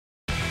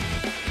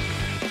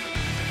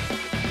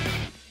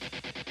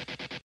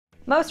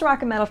Most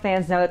rock and metal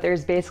fans know that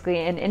there's basically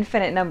an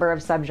infinite number of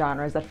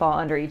subgenres that fall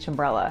under each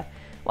umbrella.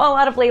 While a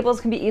lot of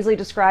labels can be easily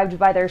described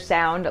by their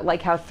sound,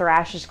 like how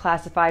thrash is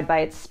classified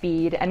by its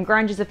speed and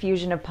grunge is a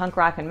fusion of punk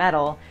rock and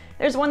metal,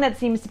 there's one that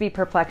seems to be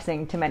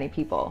perplexing to many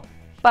people: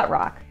 butt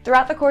rock.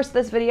 Throughout the course of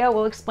this video,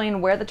 we'll explain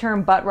where the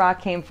term butt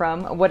rock came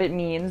from, what it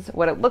means,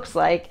 what it looks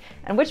like,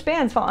 and which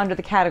bands fall under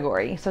the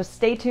category, so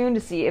stay tuned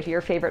to see if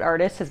your favorite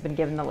artist has been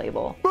given the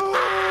label.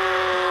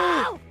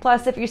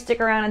 Plus, if you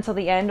stick around until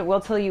the end, we'll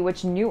tell you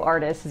which new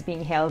artist is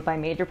being hailed by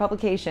major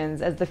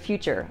publications as the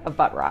future of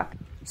butt rock.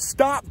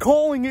 Stop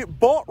calling it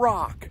butt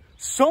rock!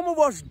 Some of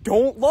us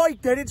don't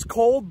like that it's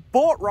called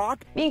butt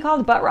rock. Being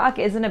called butt rock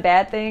isn't a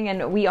bad thing,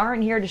 and we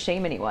aren't here to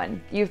shame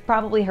anyone. You've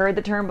probably heard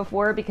the term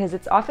before because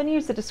it's often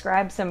used to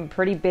describe some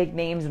pretty big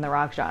names in the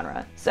rock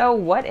genre. So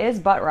what is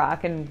butt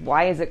rock and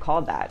why is it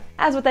called that?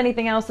 As with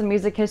anything else in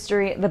music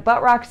history, the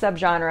butt rock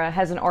subgenre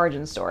has an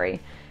origin story.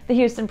 The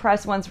Houston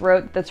Press once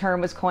wrote that the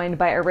term was coined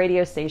by a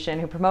radio station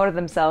who promoted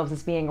themselves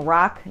as being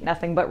rock,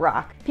 nothing but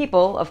rock.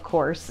 People, of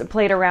course,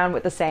 played around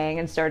with the saying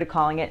and started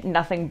calling it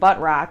nothing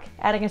but rock,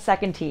 adding a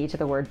second T to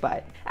the word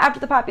butt. After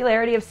the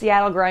popularity of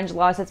Seattle grunge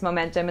lost its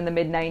momentum in the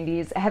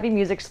mid-90s, heavy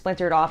music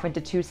splintered off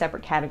into two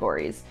separate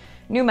categories: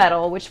 nu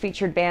metal, which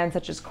featured bands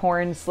such as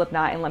Korn,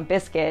 Slipknot, and Limp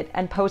Bizkit,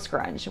 and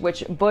post-grunge,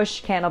 which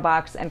Bush,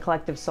 Candlebox, and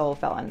Collective Soul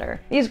fell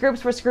under. These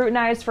groups were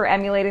scrutinized for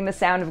emulating the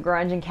sound of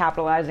grunge and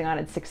capitalizing on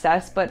its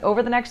success, but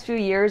over the next few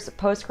years,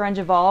 post-grunge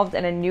evolved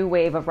and a new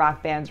wave of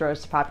rock bands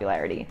rose to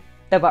popularity: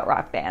 the butt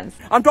rock bands.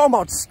 I'm talking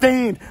about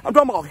Stand, I'm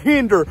talking about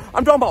Hinder,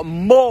 I'm talking about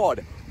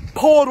Mud,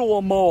 Puddle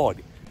of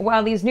Mud.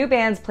 While these new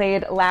bands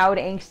played loud,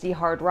 angsty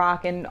hard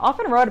rock and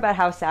often wrote about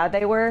how sad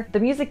they were, the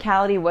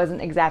musicality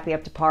wasn't exactly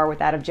up to par with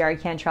that of Jerry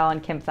Cantrell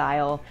and Kim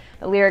Thayil.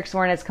 The lyrics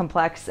weren't as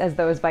complex as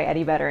those by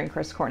Eddie Vedder and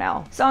Chris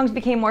Cornell. Songs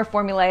became more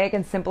formulaic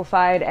and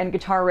simplified, and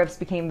guitar riffs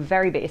became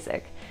very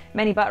basic.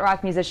 Many butt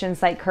rock musicians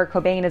cite Kurt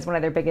Cobain as one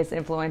of their biggest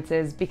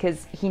influences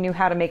because he knew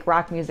how to make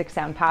rock music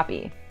sound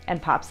poppy. And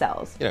pop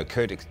sells. You know,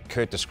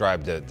 Kurt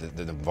described the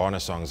Nirvana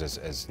songs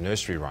as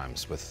nursery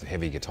rhymes with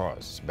heavy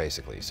guitars,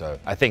 basically. So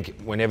I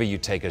think whenever you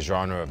take a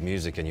genre of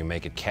music and you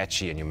make it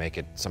catchy and you make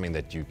it something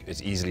that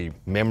is easily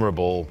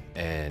memorable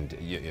and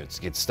it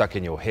gets stuck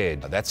in your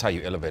head, that's how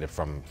you elevate it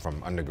from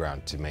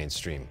underground to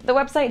mainstream. The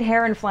website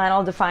Hair and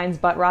Flannel defines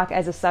butt rock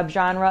as a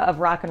subgenre of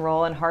rock and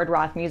roll and hard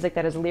rock music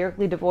that is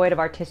lyrically devoid of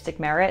artistic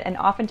merit and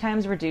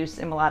oftentimes reduced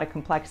in melodic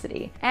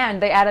complexity.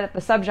 And they added that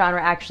the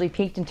subgenre actually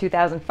peaked in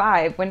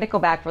 2005 when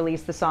Nickelback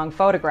released the song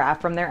Photograph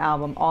from their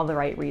album All the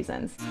Right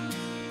Reasons.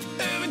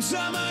 Every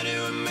time I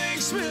do, it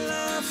makes me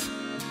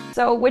laugh.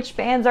 So which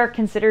bands are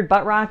considered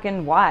butt rock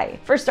and why?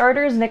 For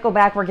starters,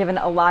 Nickelback were given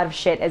a lot of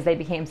shit as they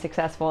became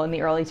successful in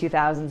the early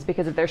 2000s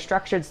because of their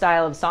structured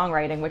style of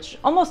songwriting, which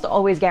almost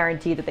always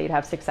guaranteed that they'd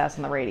have success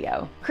on the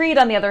radio. Creed,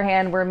 on the other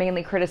hand, were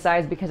mainly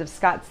criticized because of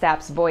Scott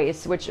Stapp's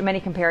voice, which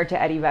many compared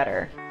to Eddie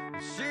Vedder.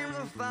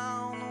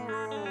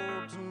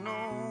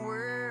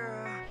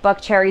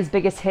 Buckcherry's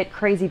biggest hit,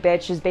 Crazy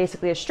Bitch, is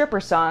basically a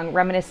stripper song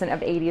reminiscent of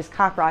 80s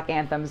cock rock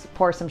anthems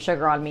Pour Some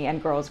Sugar on Me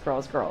and Girls,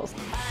 Girls, Girls.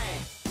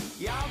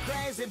 Hey,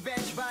 crazy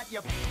bitch, but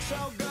you're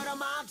so good,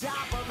 I'm on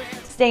top of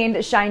it. Stained,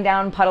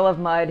 Shinedown, Puddle of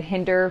Mud,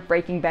 Hinder,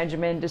 Breaking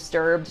Benjamin,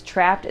 Disturbed,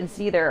 Trapped, and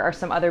Seether are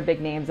some other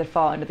big names that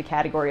fall under the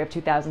category of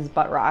 2000s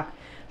butt rock.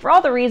 For all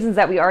the reasons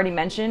that we already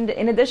mentioned,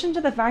 in addition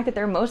to the fact that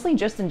they're mostly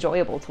just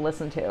enjoyable to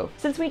listen to.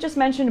 Since we just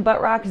mentioned butt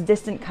rock's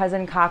distant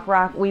cousin cock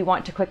rock, we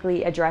want to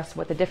quickly address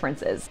what the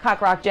difference is. Cock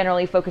rock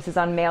generally focuses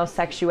on male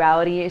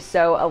sexuality,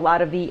 so a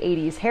lot of the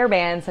 80s hair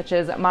bands such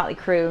as Motley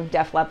Crue,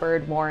 Def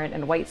Leppard, Warrant,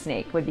 and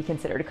Whitesnake would be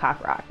considered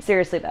cock rock.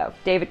 Seriously though,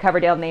 David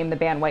Coverdale named the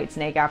band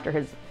Whitesnake after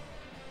his...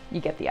 You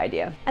get the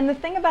idea. And the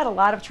thing about a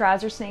lot of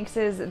trouser snakes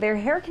is their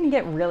hair can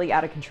get really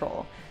out of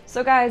control.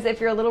 So guys, if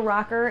your little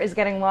rocker is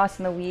getting lost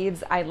in the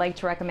weeds, I'd like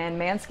to recommend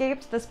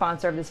Manscaped, the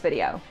sponsor of this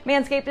video.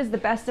 Manscaped is the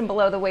best in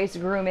below-the-waist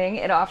grooming.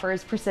 It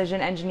offers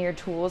precision-engineered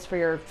tools for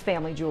your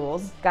family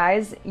jewels.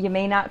 Guys, you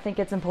may not think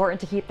it's important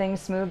to keep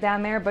things smooth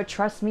down there, but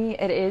trust me,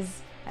 it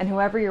is. And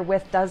whoever you're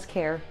with does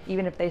care,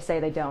 even if they say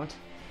they don't.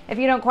 If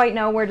you don't quite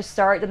know where to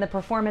start, then the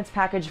Performance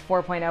Package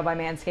 4.0 by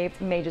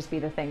Manscaped may just be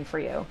the thing for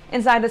you.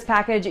 Inside this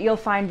package, you'll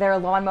find their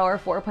Lawnmower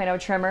 4.0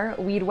 trimmer,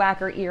 Weed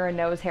Whacker ear and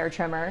nose hair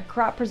trimmer,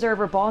 Crop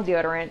Preserver ball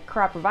deodorant,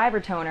 Crop Reviver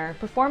toner,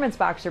 Performance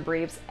boxer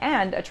briefs,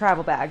 and a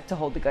travel bag to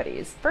hold the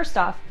goodies. First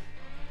off,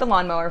 the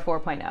Lawnmower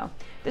 4.0.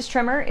 This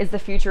trimmer is the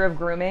future of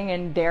grooming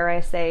and, dare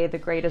I say, the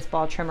greatest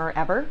ball trimmer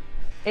ever.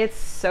 It's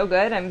so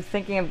good, I'm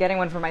thinking of getting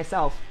one for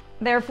myself.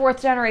 Their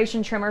 4th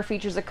generation trimmer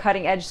features a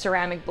cutting-edge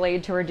ceramic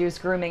blade to reduce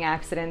grooming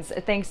accidents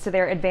thanks to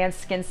their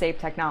advanced skin-safe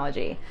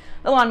technology.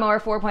 The Lawnmower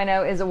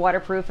 4.0 is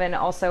waterproof and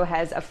also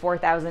has a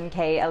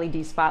 4000K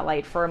LED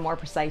spotlight for a more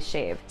precise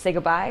shave. Say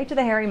goodbye to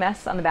the hairy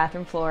mess on the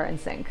bathroom floor and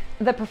sink.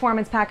 The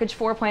Performance Package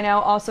 4.0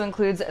 also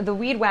includes the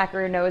Weed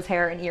Whacker nose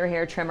hair and ear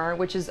hair trimmer,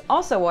 which is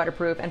also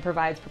waterproof and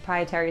provides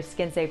proprietary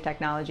skin-safe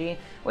technology,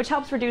 which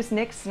helps reduce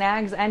nicks,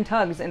 snags, and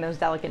tugs in those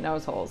delicate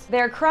nose holes.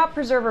 Their Crop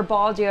Preserver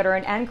Ball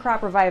Deodorant and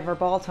Crop Reviver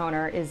Ball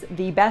Toner is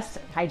the best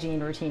hygiene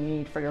routine you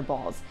need for your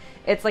balls.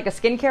 It's like a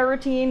skincare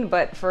routine,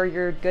 but for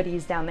your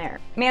goodies down there.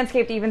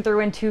 Manscaped even threw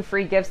in 2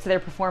 free gifts to their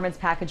Performance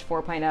Package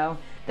 4.0,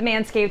 the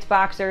Manscaped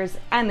Boxers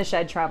and the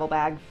Shed Travel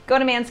Bag. Go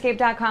to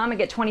manscaped.com and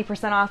get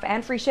 20% off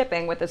and free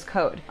shipping with this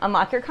code.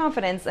 Unlock your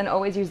confidence and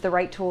always use the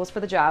right tools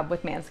for the job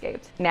with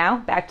Manscaped. Now,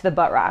 back to the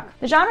butt rock.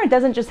 The genre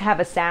doesn't just have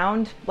a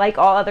sound. Like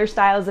all other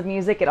styles of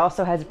music, it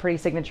also has a pretty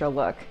signature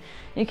look.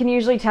 You can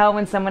usually tell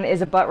when someone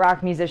is a butt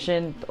rock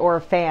musician or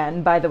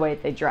fan by the way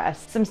they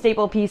dress. Some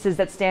staple pieces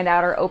that stand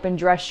out are open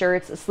dress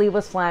shirts,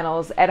 sleeveless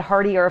flannels, Ed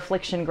Hardy or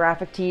Affliction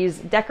graphic tees,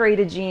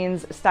 decorated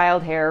jeans,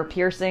 styled hair,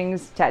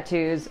 piercings,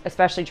 tattoos,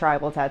 especially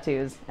tribal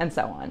tattoos, and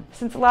so on.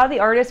 Since a lot of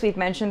the artists we've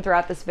mentioned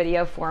throughout this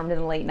video formed in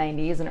the late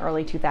 90s and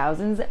early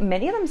 2000s,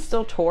 many of them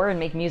still tour and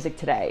make music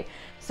today.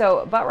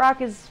 So butt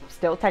rock is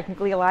still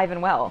technically alive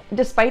and well.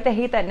 Despite the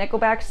hate that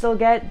Nickelback still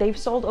get, they've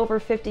sold over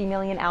 50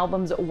 million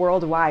albums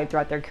worldwide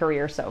throughout their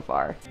career so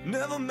far.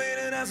 Never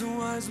made it as a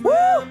wise Woo!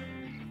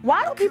 man.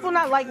 Why do people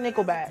not like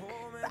Nickelback?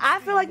 I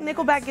feel like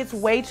Nickelback gets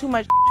way too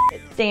much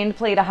shit. Staind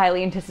played a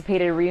highly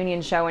anticipated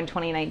reunion show in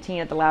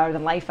 2019 at the Louder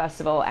Than Life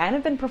Festival and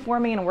have been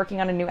performing and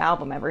working on a new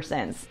album ever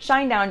since.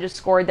 Shinedown just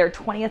scored their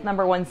 20th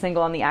 #1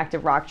 single on the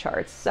active rock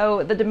charts,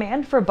 so the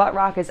demand for butt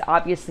rock is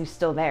obviously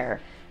still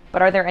there.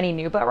 But are there any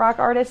new butt rock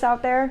artists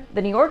out there?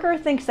 The New Yorker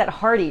thinks that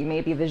Hardy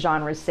may be the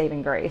genre's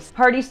saving grace.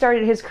 Hardy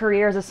started his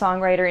career as a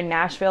songwriter in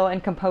Nashville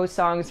and composed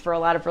songs for a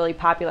lot of really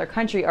popular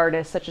country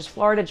artists such as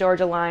Florida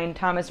Georgia Line,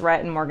 Thomas Rhett,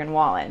 and Morgan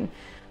Wallen.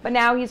 But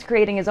now he's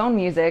creating his own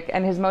music,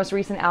 and his most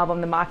recent album,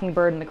 The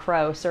Mockingbird and the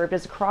Crow, served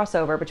as a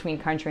crossover between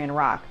country and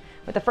rock,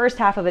 with the first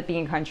half of it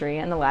being country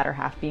and the latter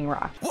half being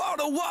rock. Wall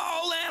to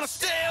wall and I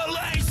still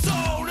ain't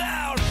sold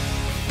out.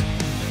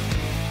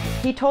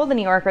 He told The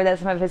New Yorker that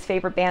some of his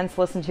favorite bands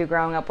to listen to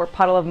growing up were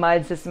Puddle of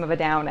Mudd, System of a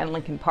Down, and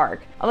Linkin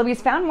Park. Although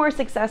he's found more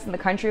success in the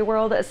country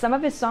world, some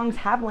of his songs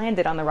have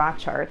landed on the rock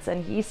charts,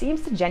 and he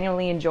seems to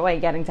genuinely enjoy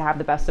getting to have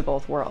the best of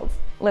both worlds.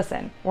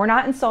 Listen, we're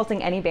not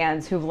insulting any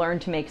bands who've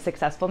learned to make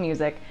successful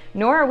music,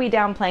 nor are we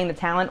downplaying the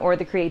talent or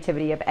the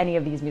creativity of any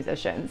of these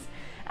musicians.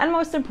 And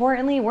most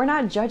importantly, we're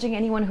not judging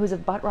anyone who's a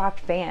butt rock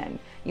fan.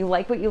 You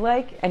like what you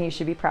like, and you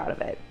should be proud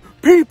of it.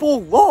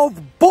 People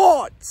love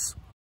butts!